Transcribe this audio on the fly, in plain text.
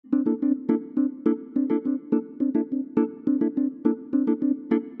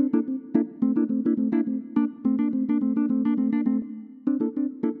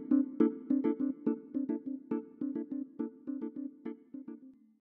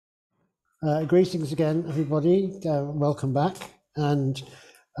Greetings again, everybody. Welcome back. And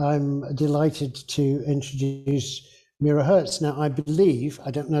I'm delighted to introduce Mira Hirtz. Now, I believe, I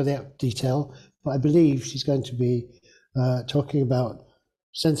don't know the detail, but I believe she's going to be talking about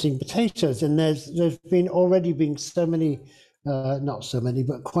sensing potatoes. And there's been already been so many, not so many,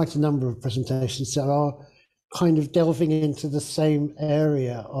 but quite a number of presentations that are kind of delving into the same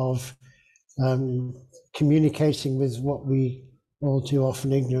area of communicating with what we all too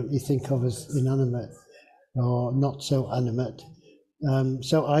often ignorantly think of as inanimate or not so animate.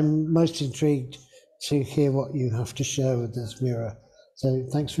 So I'm most intrigued to hear what you have to share with us, Mira. So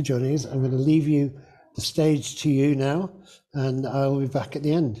thanks for joining us. I'm going to leave the stage to you now, and I'll be back at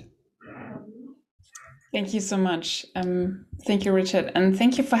the end. Thank you so much. Thank you, Richard, and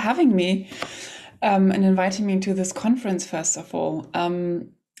thank you for having me and inviting me to this conference, first of all.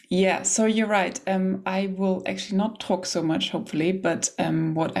 Yeah, so you're right. I will actually not talk so much, hopefully, but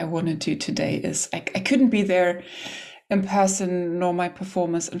what I want to do today is I couldn't be there in person, nor my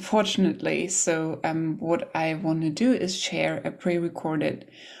performers, unfortunately. So what I want to do is share a pre-recorded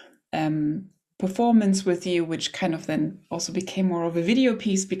performance with you, which kind of then also became more of a video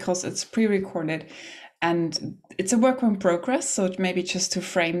piece because it's pre-recorded. And it's a work in progress, so maybe just to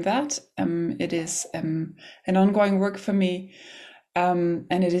frame that, it is an ongoing work for me. And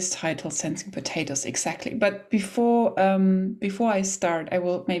it is titled Sensing Potatoes, exactly. But before I start, I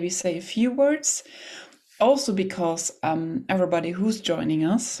will maybe say a few words, also because everybody who's joining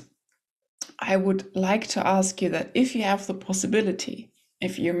us, I would like to ask you that if you have the possibility,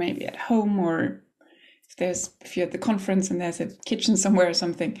 if you're maybe at home or if you're at the conference and there's a kitchen somewhere or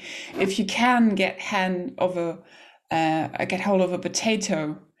something, if you can get hold of a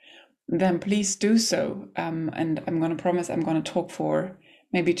potato, then please do so. And I'm going to promise I'm going to talk for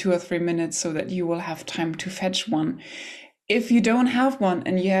maybe 2 or 3 minutes so that you will have time to fetch one. If you don't have one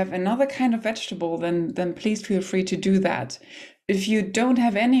and you have another kind of vegetable, then please feel free to do that. If you don't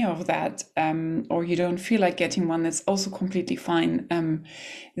have any of that, or you don't feel like getting one, that's also completely fine.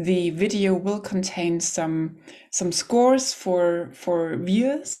 The video will contain some scores for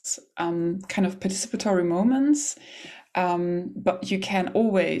viewers, kind of participatory moments. But you can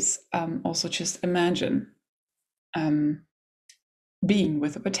always also just imagine being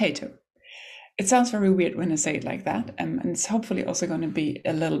with a potato. It sounds very weird when I say it like that, and it's hopefully also going to be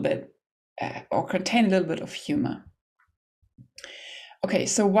a little bit or contain a little bit of humor. Okay,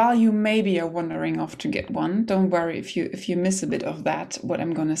 so while you maybe are wandering off to get one, don't worry if you miss a bit of that. What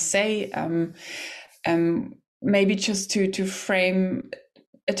I'm going to say, maybe just to frame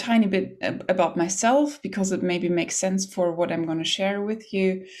a tiny bit about myself, because it maybe makes sense for what I'm going to share with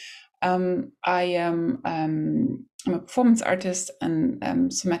you. I'm a performance artist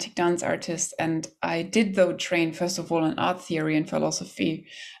and somatic dance artist, and I did though train first of all in art theory and philosophy,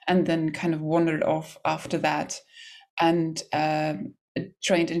 and then kind of wandered off after that and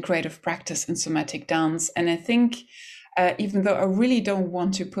trained in creative practice in somatic dance. And I think even though I really don't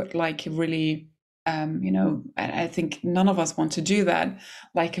want to put like a really I think none of us want to do that,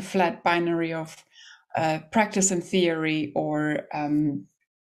 like a flat binary of practice and theory or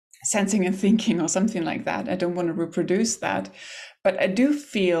sensing and thinking or something like that. I don't want to reproduce that, but I do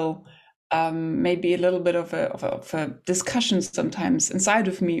feel maybe a little bit of a discussion sometimes inside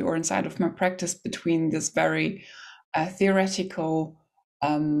of me or inside of my practice between this very theoretical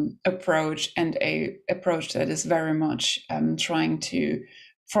approach and a approach that is very much trying to,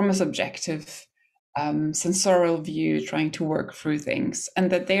 from a subjective sensorial view, trying to work through things,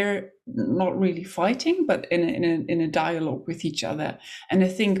 and that they're not really fighting, but in a dialogue with each other. And I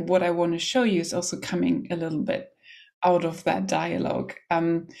think what I want to show you is also coming a little bit out of that dialogue.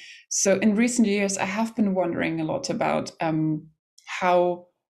 So in recent years, I have been wondering a lot about how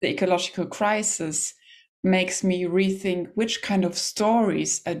the ecological crisis makes me rethink which kind of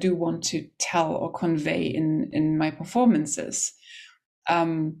stories I do want to tell or convey in my performances.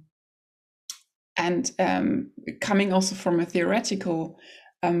 And coming also from a theoretical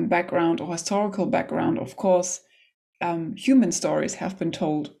background or historical background, of course, human stories have been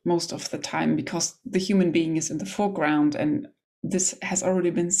told most of the time because the human being is in the foreground. And this has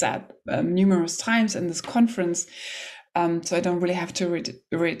already been said numerous times in this conference. So I don't really have to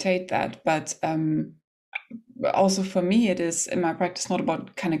reiterate that. But also for me, it is in my practice not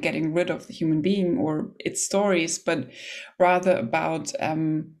about kind of getting rid of the human being or its stories, but rather about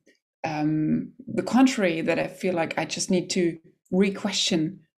the contrary, that I feel like I just need to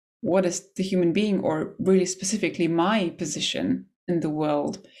re-question what is the human being, or really specifically my position in the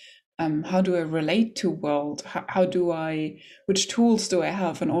world. How do I relate to world? Which tools do I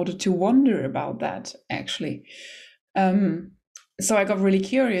have in order to wonder about that, actually? so I got really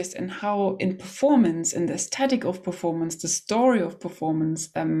curious in how in performance, in the aesthetic of performance, the story of performance,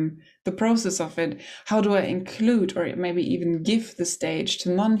 the process of it, how do I include or maybe even give the stage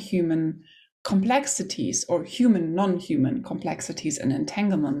to non-human complexities or human, non-human complexities and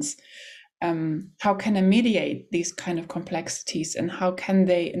entanglements? How can I mediate these kind of complexities, and how can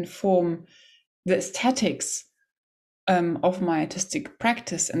they inform the aesthetics of my artistic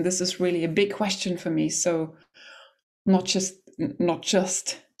practice? And this is really a big question for me. So not just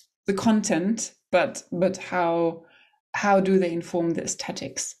the content, but how do they inform the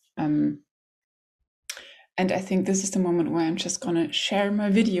aesthetics? And I think this is the moment where I'm just going to share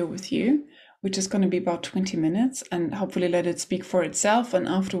my video with you, which is going to be about 20 minutes, and hopefully let it speak for itself. And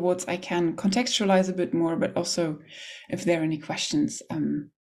afterwards I can contextualize a bit more, but also if there are any questions,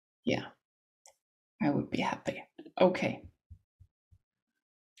 yeah, I would be happy. Okay,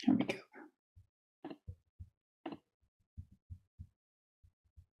 here we go.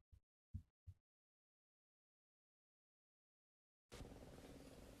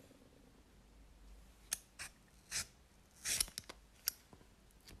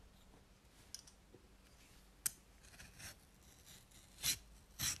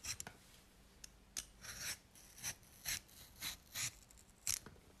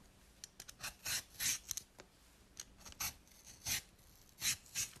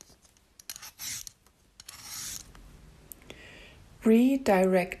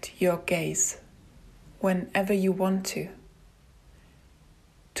 Redirect your gaze whenever you want to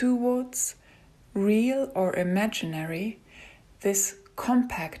towards, real or imaginary, this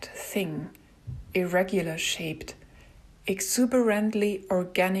compact thing, irregular shaped, exuberantly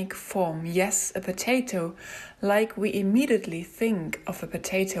organic form. Yes, a potato, like we immediately think of a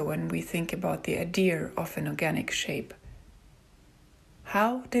potato when we think about the idea of an organic shape.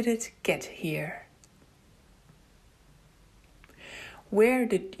 How did it get here? Where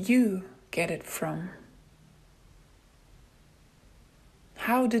did you get it from?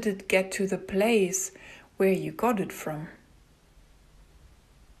 How did it get to the place where you got it from?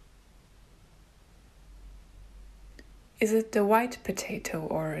 Is it the white potato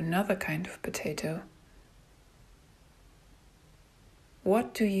or another kind of potato?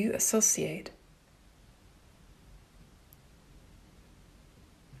 What do you associate?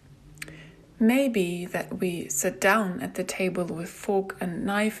 Maybe that we sit down at the table with fork and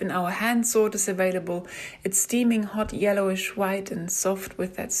knife in our hand, sword is available. It's steaming hot, yellowish white and soft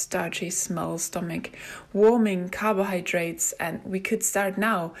with that starchy smell, stomach, warming carbohydrates, and we could start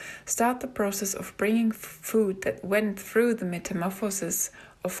now. Start the process of bringing food that went through the metamorphosis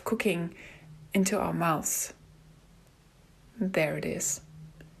of cooking into our mouths. There it is.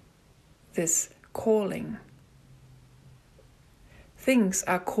 This calling. Things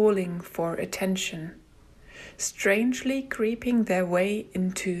are calling for attention, strangely creeping their way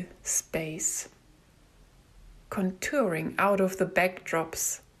into space, contouring out of the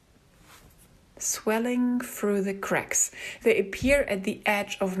backdrops, swelling through the cracks. They appear at the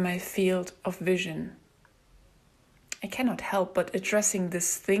edge of my field of vision. I cannot help but addressing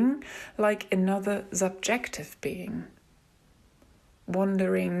this thing like another subjective being,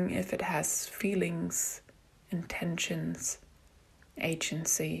 wondering if it has feelings, intentions,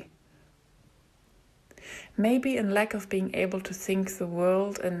 agency. Maybe in lack of being able to think the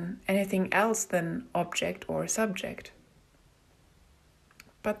world in anything else than object or subject.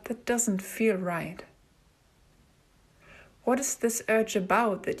 But that doesn't feel right. What is this urge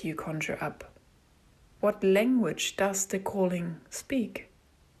about that you conjure up? What language does the calling speak?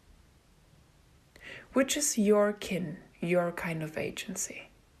 Which is your kin, your kind of agency?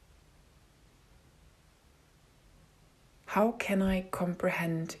 How can I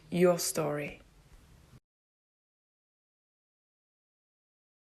comprehend your story?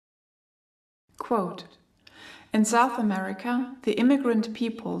 Quote, in South America, the immigrant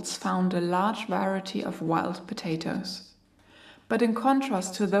peoples found a large variety of wild potatoes. But in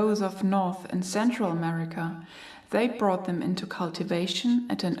contrast to those of North and Central America, they brought them into cultivation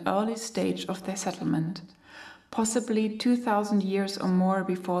at an early stage of their settlement, possibly 2,000 years or more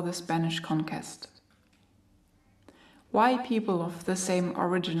before the Spanish conquest. Why people of the same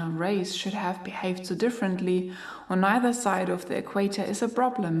original race should have behaved so differently on either side of the equator is a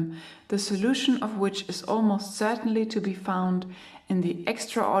problem, the solution of which is almost certainly to be found in the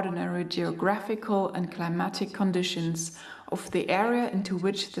extraordinary geographical and climatic conditions of the area into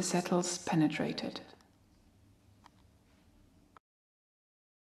which the settlers penetrated.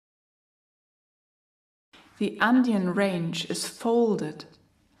 The Andean range is folded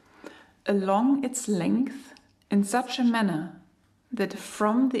along its length in such a manner that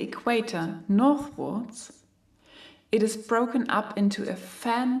from the equator northwards it is broken up into a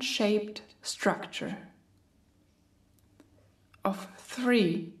fan-shaped structure of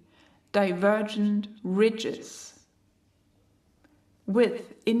 3 divergent ridges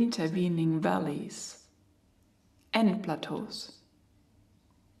with intervening valleys and plateaus,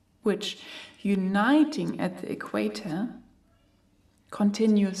 which, uniting at the equator,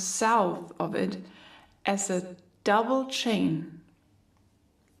 continue south of it as a double chain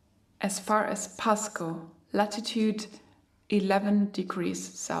as far as Pasco, latitude 11 degrees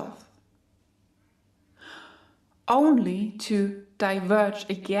south, only to diverge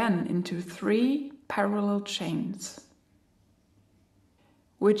again into 3 parallel chains,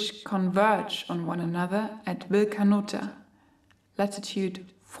 which converge on one another at Vilcanota, latitude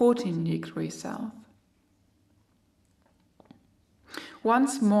 14 degrees south.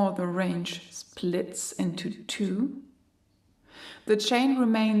 Once more the range splits into 2. The chain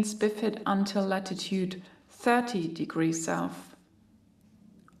remains bifid until latitude 30 degrees south,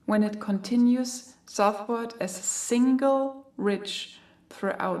 when it continues southward as a single ridge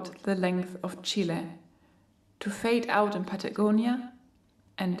throughout the length of Chile, to fade out in Patagonia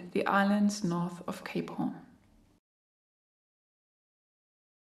and the islands north of Cape Horn.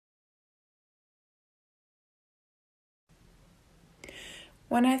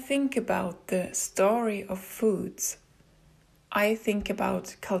 When I think about the story of foods, I think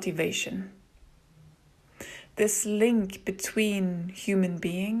about cultivation. This link between human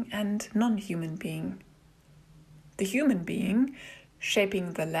being and non-human being. The human being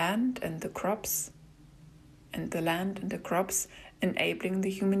shaping the land and the crops, and the land and the crops enabling the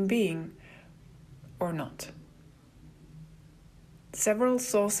human being, or not. Several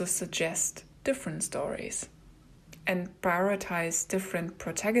sources suggest different stories and prioritize different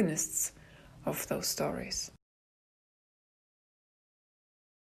protagonists of those stories.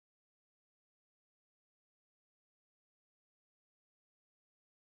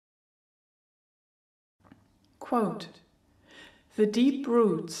 Quote, "The deep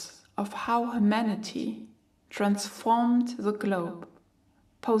roots of how humanity transformed the globe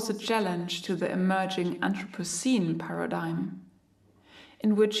pose a challenge to the emerging Anthropocene paradigm,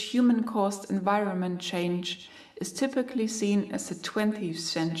 in which human-caused environment change is typically seen as a 20th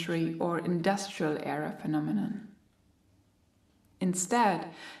century or industrial era phenomenon. Instead,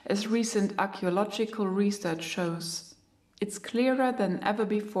 as recent archaeological research shows, it's clearer than ever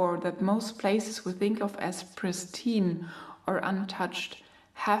before that most places we think of as pristine or untouched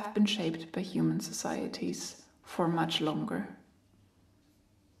have been shaped by human societies for much longer."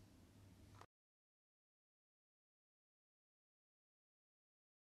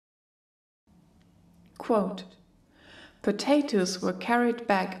 Quote, "Potatoes were carried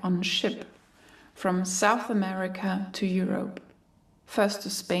back on ship from South America to Europe, first to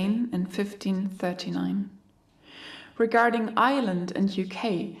Spain in 1539. Regarding Ireland and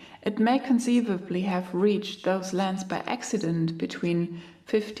UK, it may conceivably have reached those lands by accident between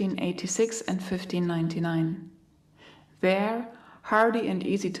 1586 and 1599. There, hardy and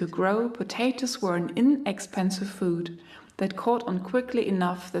easy to grow, potatoes were an inexpensive food that caught on quickly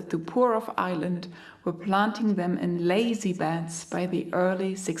enough that the poor of Ireland were planting them in lazy beds by the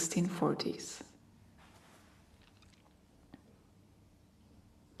early 1640s.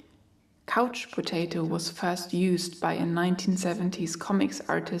 Couch potato was first used by a 1970s comics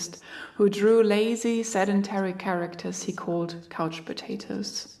artist who drew lazy, sedentary characters he called couch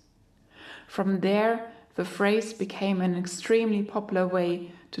potatoes. From there, the phrase became an extremely popular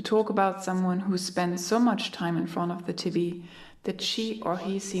way to talk about someone who spends so much time in front of the TV that she or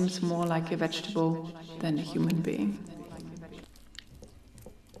he seems more like a vegetable than a human being.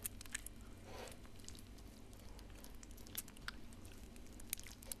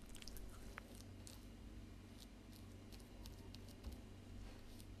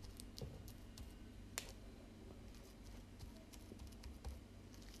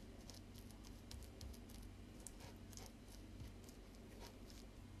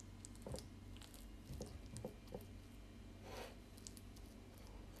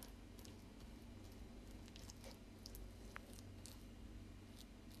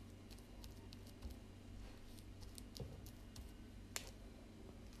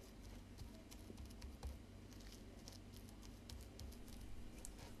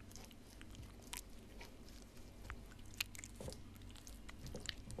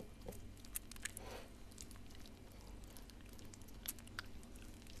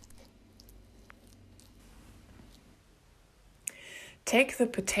 Take the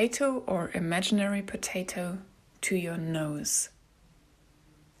potato or imaginary potato to your nose.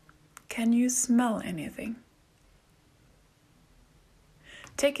 Can you smell anything?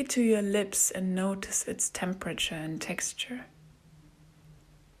 Take it to your lips and notice its temperature and texture.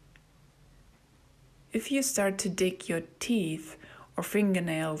 If you start to dig your teeth or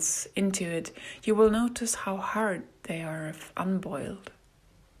fingernails into it, you will notice how hard they are if unboiled.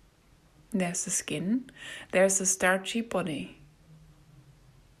 There's the skin, there's a starchy body.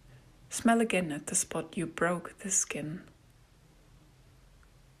 Smell again at the spot you broke the skin.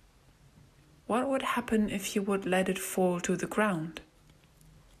 What would happen if you would let it fall to the ground?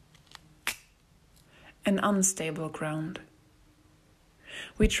 An unstable ground.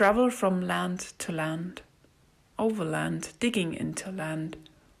 We travel from land to land, over land, digging into land,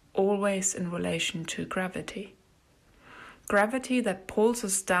 always in relation to gravity. Gravity that pulls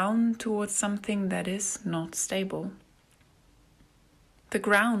us down towards something that is not stable. The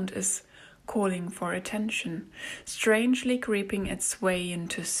ground is calling for attention, strangely creeping its way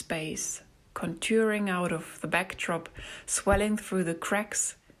into space, contouring out of the backdrop, swelling through the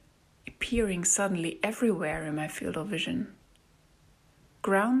cracks, appearing suddenly everywhere in my field of vision.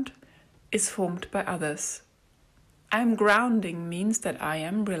 Ground is formed by others. I am grounding means that I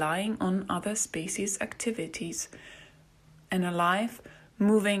am relying on other species' activities, an alive,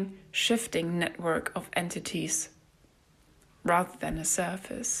 moving, shifting network of entities, rather than a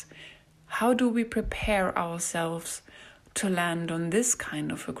surface. How do we prepare ourselves to land on this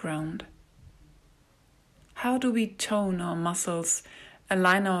kind of a ground? How do we tone our muscles,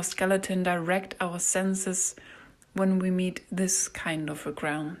 align our skeleton, direct our senses when we meet this kind of a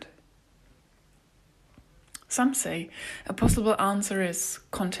ground? Some say a possible answer is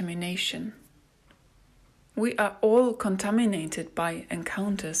contamination. We are all contaminated by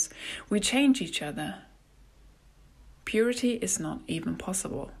encounters. We change each other. Purity is not even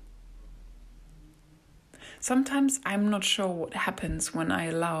possible. Sometimes I'm not sure what happens when I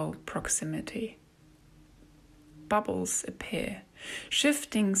allow proximity. Bubbles appear,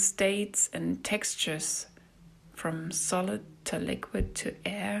 shifting states and textures from solid to liquid to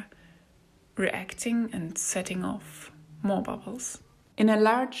air, reacting and setting off more bubbles. In a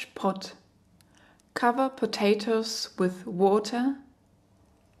large pot, cover potatoes with water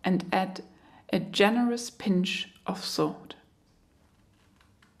and add a generous pinch of salt.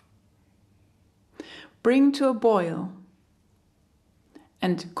 Bring to a boil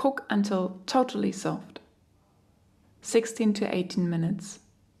and cook until totally soft, 16 to 18 minutes.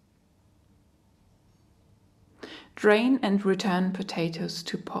 Drain and return potatoes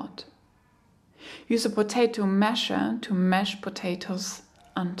to pot. Use a potato masher to mash potatoes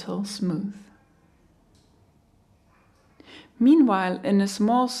until smooth. Meanwhile, in a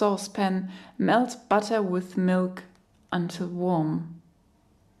small saucepan, melt butter with milk until warm.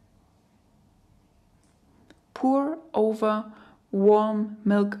 Pour over warm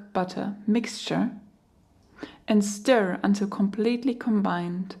milk butter mixture and stir until completely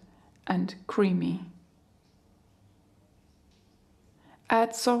combined and creamy.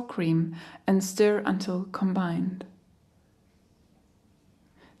 Add sour cream and stir until combined.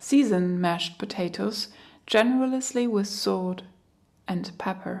 Season mashed potatoes generously with salt and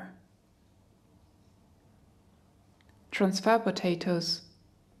pepper. Transfer potatoes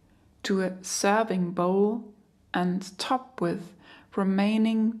to a serving bowl and top with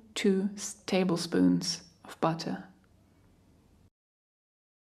remaining 2 tablespoons of butter.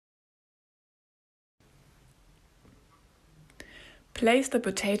 Place the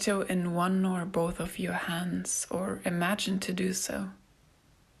potato in one or both of your hands, or imagine to do so.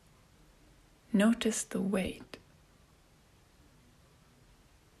 Notice the weight,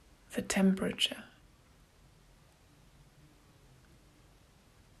 the temperature,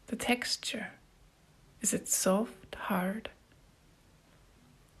 the texture. Is it soft, hard?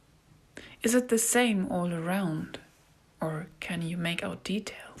 Is it the same all around, or can you make out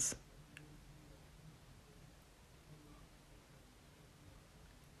details?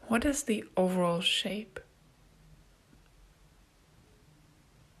 What is the overall shape?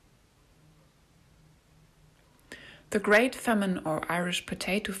 The Great Famine or Irish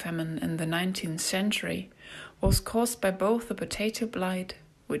Potato Famine in the 19th century was caused by both the potato blight,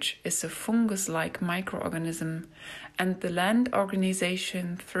 which is a fungus-like microorganism, and the land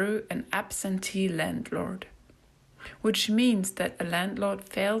organization through an absentee landlord, which means that a landlord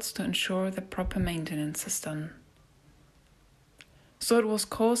fails to ensure the proper maintenance is done. So it was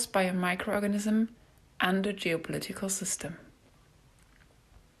caused by a microorganism and a geopolitical system.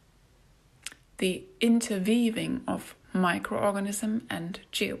 The interweaving of microorganism and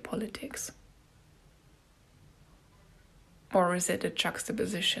geopolitics. Or is it a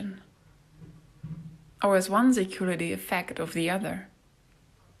juxtaposition? Or is one security effect of the other?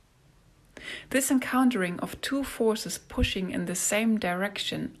 This encountering of two forces pushing in the same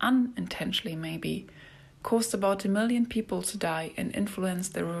direction, unintentionally maybe, caused about 1 million people to die and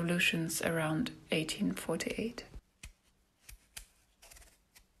influenced the revolutions around 1848.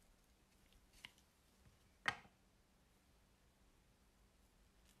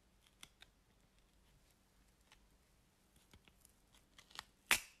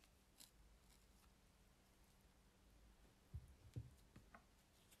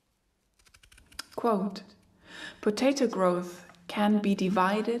 Quote, potato growth can be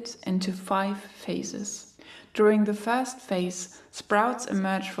divided into 5 phases. During the first phase, sprouts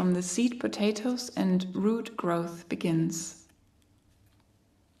emerge from the seed potatoes and root growth begins.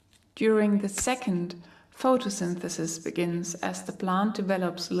 During the second, photosynthesis begins as the plant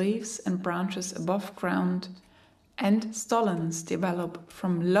develops leaves and branches above ground, and stolons develop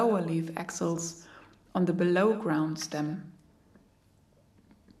from lower leaf axils on the below ground stem.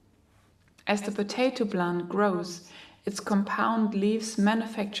 As the potato plant grows, its compound leaves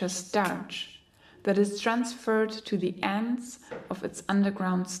manufacture starch that is transferred to the ends of its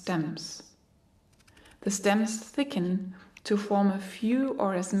underground stems. The stems thicken to form a few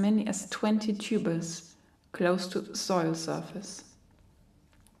or as many as 20 tubers close to the soil surface.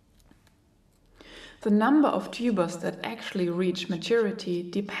 The number of tubers that actually reach maturity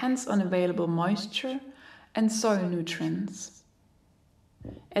depends on available moisture and soil nutrients.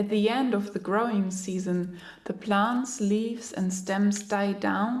 At the end of the growing season, the plant's leaves and stems die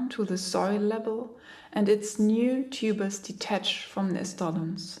down to the soil level and its new tubers detach from their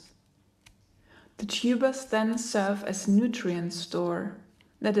stolons. The tubers then serve as nutrient store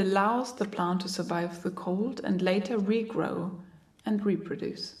that allows the plant to survive the cold and later regrow and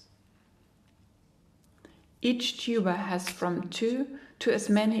reproduce. Each tuber has from 2 to as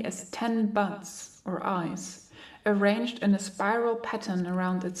many as 10 buds or eyes, arranged in a spiral pattern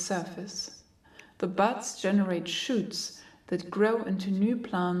around its surface. The buds generate shoots that grow into new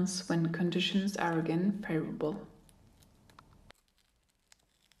plants when conditions are again favorable.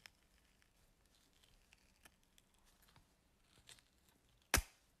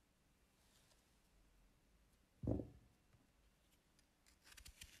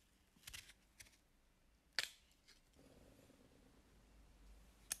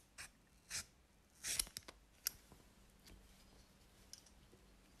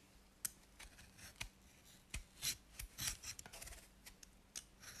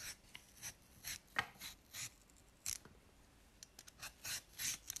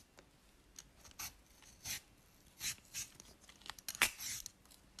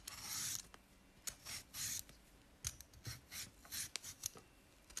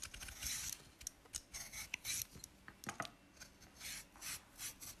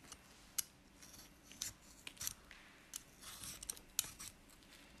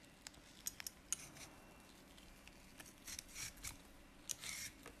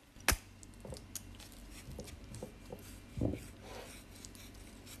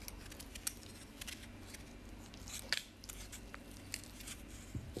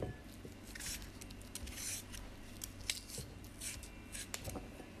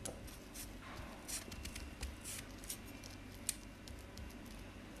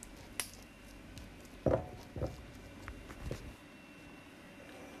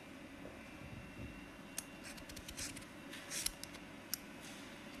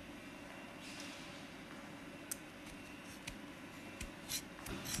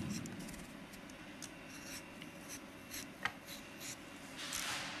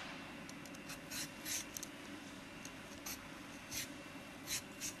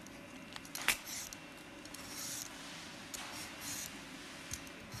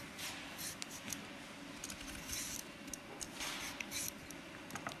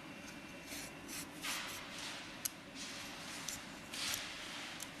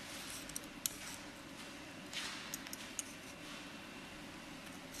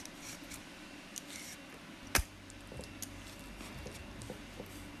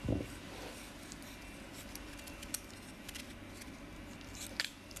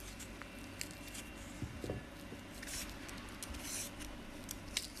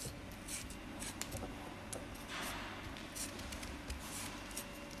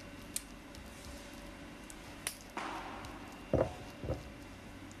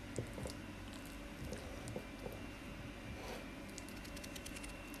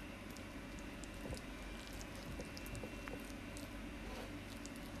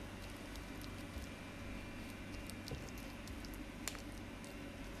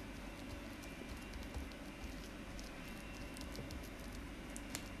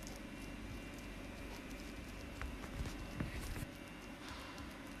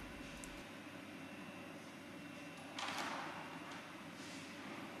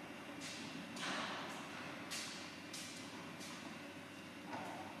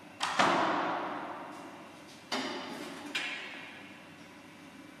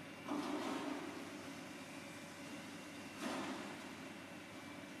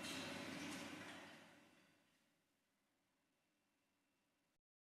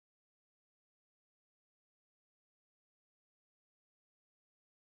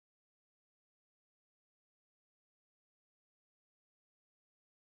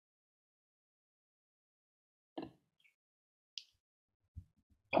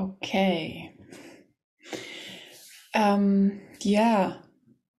 Okay. Yeah,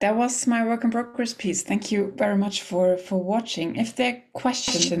 that was my work in progress piece. Thank you very much for watching. If there are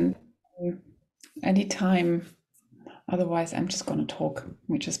questions anytime, otherwise I'm just gonna talk,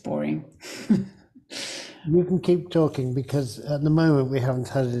 which is boring. You can keep talking because at the moment we haven't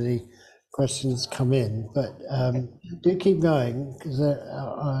had any questions come in, but do keep going because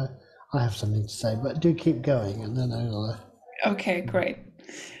I have something to say, but do keep going and then I'll. Okay, great.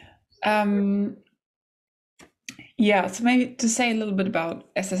 Yeah, so maybe to say a little bit about,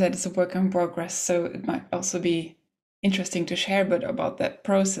 as I said, it's a work in progress, so it might also be interesting to share a bit about that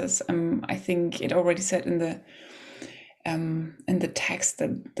process. I think it already said in the text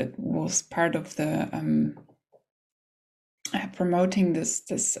that was part of the promoting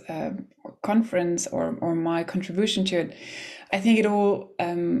this conference or my contribution to it. I think it all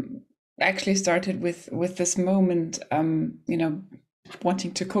actually started with this moment,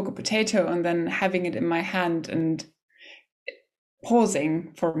 wanting to cook a potato and then having it in my hand and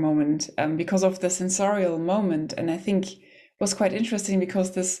pausing for a moment because of the sensorial moment. And I think it was quite interesting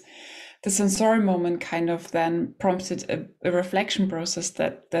because the sensory moment kind of then prompted a reflection process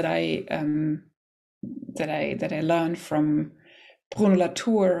that I learned from Bruno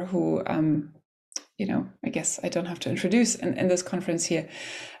Latour, who I guess I don't have to introduce in this conference here.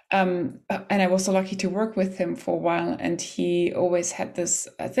 And I was so lucky to work with him for a while, and he always had this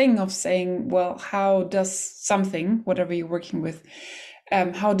thing of saying, well, how does something, whatever you're working with,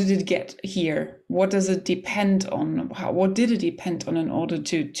 how did it get here? What does it depend on? What did it depend on in order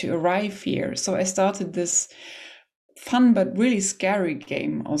to arrive here? So I started this fun but really scary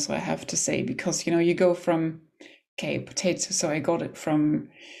game also, I have to say, because you go from potato, so I got it from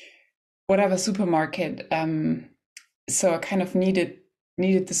whatever supermarket. So I kind of needed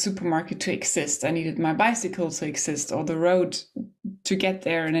the supermarket to exist. I needed my bicycle to exist, or the road to get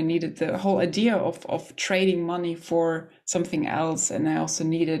there, and I needed the whole idea of trading money for something else, and I also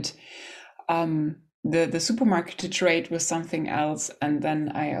needed the supermarket to trade with something else, and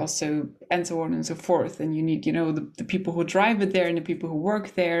then I also, and so on and so forth. And you need the people who drive it there and the people who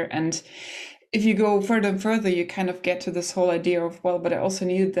work there. And if you go further and further, you kind of get to this whole idea of, well, but I also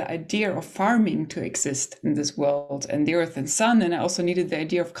needed the idea of farming to exist in this world, and the earth and sun, and I also needed the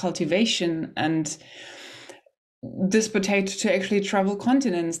idea of cultivation and this potato to actually travel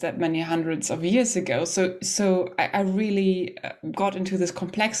continents that many hundreds of years ago. So I really got into this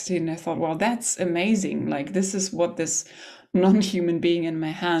complexity, and I thought, well, that's amazing. Like, this is what this non-human being in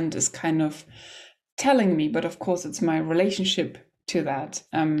my hand is kind of telling me. But of course, it's my relationship to that.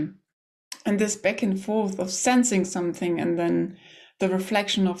 And this back and forth of sensing something and then the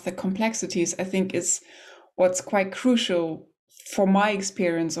reflection of the complexities, I think, is what's quite crucial for my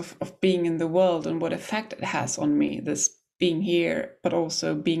experience of being in the world and what effect it has on me, this being here, but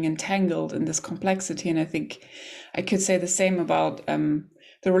also being entangled in this complexity. And I think I could say the same about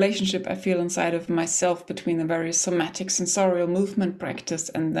the relationship I feel inside of myself between the very somatic sensorial movement practice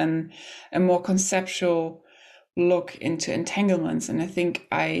and then a more conceptual look into entanglements. And I think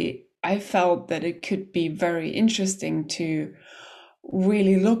I felt that it could be very interesting to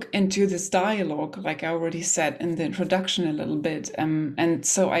really look into this dialogue, like I already said in the introduction a little bit. And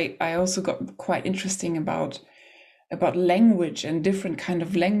so I also got quite interesting about language and different kind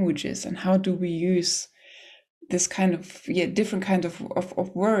of languages, and how do we use this kind of different kind of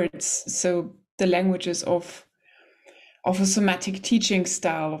words. So the languages of a somatic teaching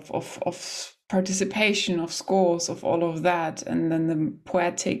style, of participation, of scores, of all of that, and then the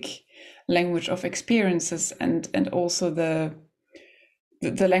poetic language of experiences, and also the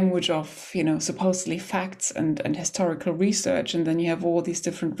language of supposedly facts and historical research. And then you have all these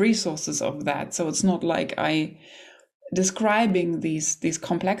different resources of that. So it's not like I describing these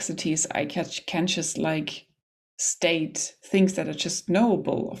complexities, I can just like state things that are just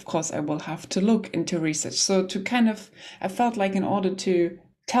knowable. Of course, I will have to look into research. So to kind of, I felt like in order to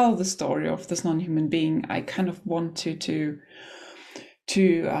tell the story of this non-human being, I kind of wanted to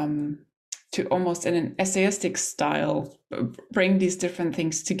almost in an essayistic style bring these different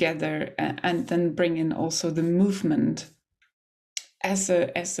things together, and then bring in also the movement as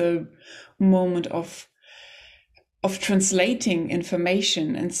a moment of translating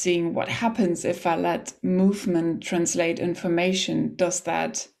information and seeing what happens if I let movement translate information. Does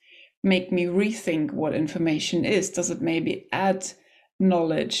that make me rethink what information is? Does it maybe add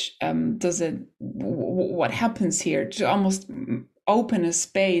knowledge? What happens here to almost open a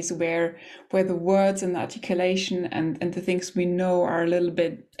space where the words and the articulation and the things we know are a little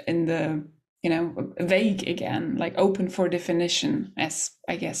bit in the vague again, like open for definition, as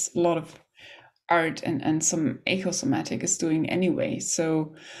I guess a lot of art and some ecosomatic is doing anyway.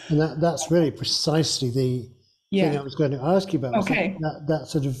 So, and that's really precisely the thing yeah. I was going to ask you about. Was Okay. that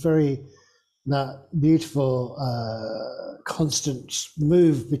sort of that beautiful constant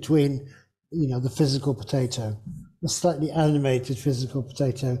move between, the physical potato, the slightly animated physical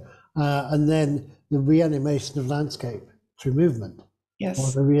potato, and then the reanimation of landscape through movement, or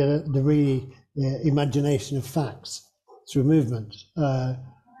Yes. the imagination of facts through movement,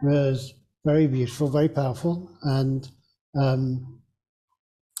 was very beautiful, very powerful, and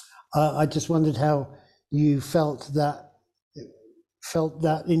I just wondered how you felt that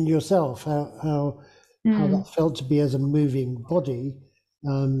in yourself, how that felt to be as a moving body,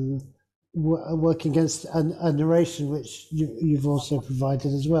 working against a narration which you've also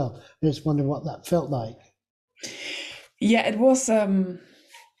provided as well. I just wondered what that felt like. Yeah, it was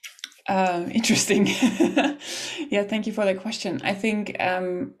interesting. Yeah, thank you for that question. I think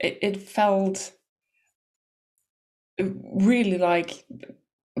it felt really like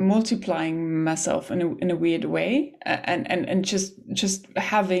multiplying myself in a weird way, and just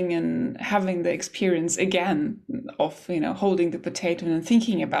having the experience again of holding the potato and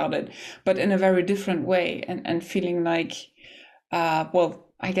thinking about it, but in a very different way, and feeling like well,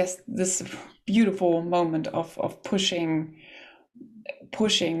 I guess this beautiful moment of pushing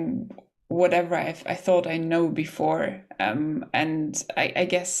whatever I thought I know before, and I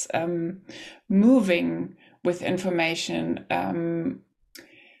guess moving with information,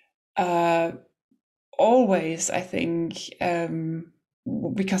 always, I think,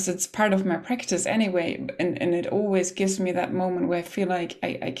 because it's part of my practice anyway, and it always gives me that moment where I feel like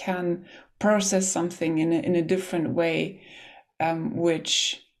I can process something in a different way,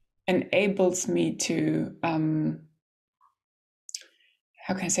 which enables me to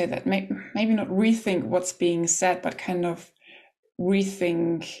how can I say that? Maybe not rethink what's being said, but kind of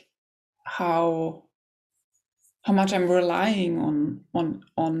rethink how much I'm relying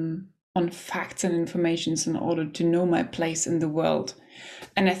on facts and informations in order to know my place in the world.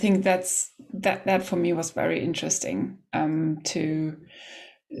 And I think that for me was very interesting, to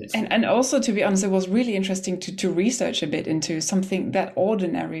and also, to be honest, it was really interesting to research a bit into something that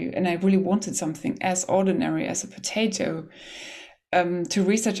ordinary, and I really wanted something as ordinary as a potato, to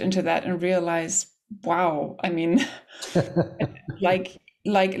research into that and realize, wow, I mean, like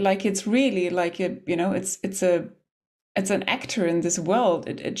it's really like it's an actor in this world.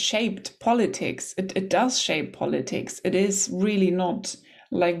 It shaped politics. It does shape politics. It is really not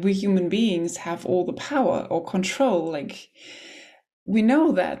like we human beings have all the power or control. Like, we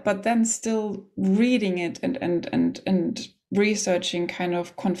know that, but then still reading it and researching kind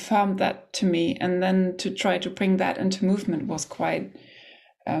of confirmed that to me, and then to try to bring that into movement was quite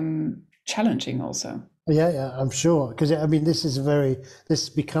challenging also. Yeah, I'm sure, because I mean, this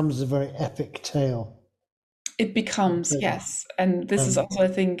becomes a very epic tale. It becomes, But, yes, and this is also, I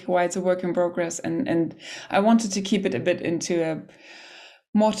think, why it's a work in progress, and I wanted to keep it a bit into a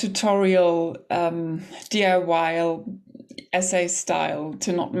more tutorial, DIY essay style,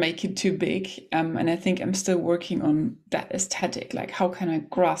 to not make it too big, and I think I'm still working on that aesthetic, like how can I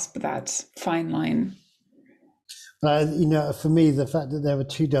grasp that fine line. for me, the fact that there were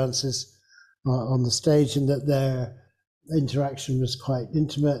two dancers on the stage, and that their interaction was quite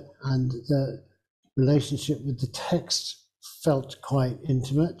intimate, and the relationship with the text felt quite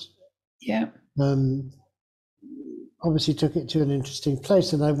intimate, Yeah. obviously took it to an interesting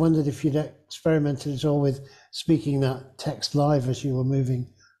place. And I wondered if you'd experimented at all with speaking that text live as you were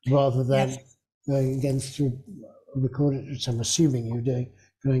moving, rather than Yes. going against a recorded, which I'm assuming you're doing,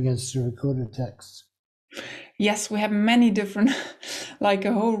 going against a recorded text. Yes, we have many different, like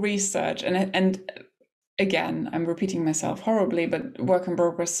a whole research, and again, I'm repeating myself horribly, but work in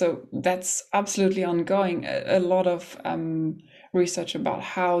progress. So that's absolutely ongoing. A lot of research about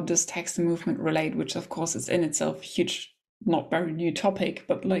how does text and movement relate, which of course is in itself a huge, not very new topic,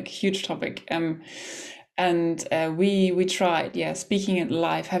 but like huge topic. And we tried, yeah, speaking it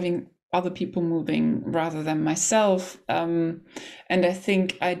live, having other people moving rather than myself. And I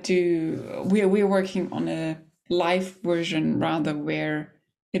think we're working on a live version rather, where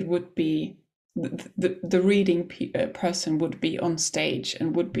it would be the reading person would be on stage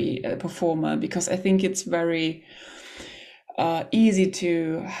and would be a performer, because I think it's very easy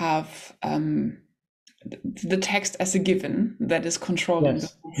to have the text as a given that is controlling the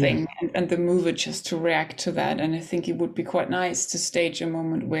Yes, whole yes. thing, and the mover just to react to that. And I think it would be quite nice to stage a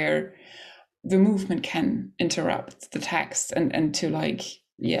moment where the movement can interrupt the text, and to like,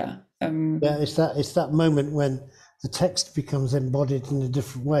 yeah. Yeah, it's that moment when the text becomes embodied in a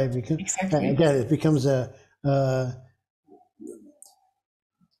different way, because Exactly. again, it becomes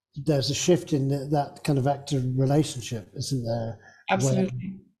there's a shift in that kind of actor relationship, isn't there? Absolutely.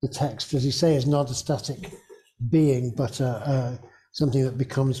 Where the text, as you say, is not a static being, but something that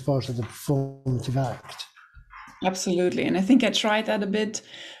becomes part of the performative act. Absolutely. And I think I tried that a bit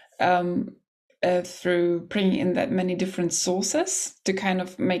through bringing in that many different sources to kind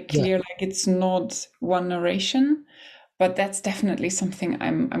of make clear, like, it's not one narration, but that's definitely something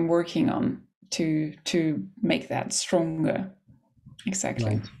I'm working on to make that stronger. Exactly.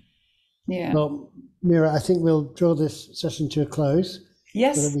 Right. Yeah. Well, Mira, I think we'll draw this session to a close.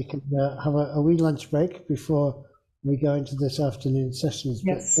 Yes. So that we can have a wee lunch break before we go into this afternoon sessions.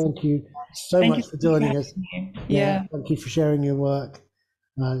 Yes. But thank you so much for joining us. Yeah. Thank you for sharing your work.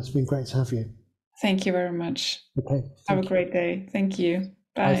 It's been great to have you. Thank you very much. Okay. Have a great day. Thank you.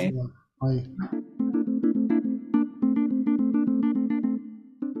 Bye. Bye.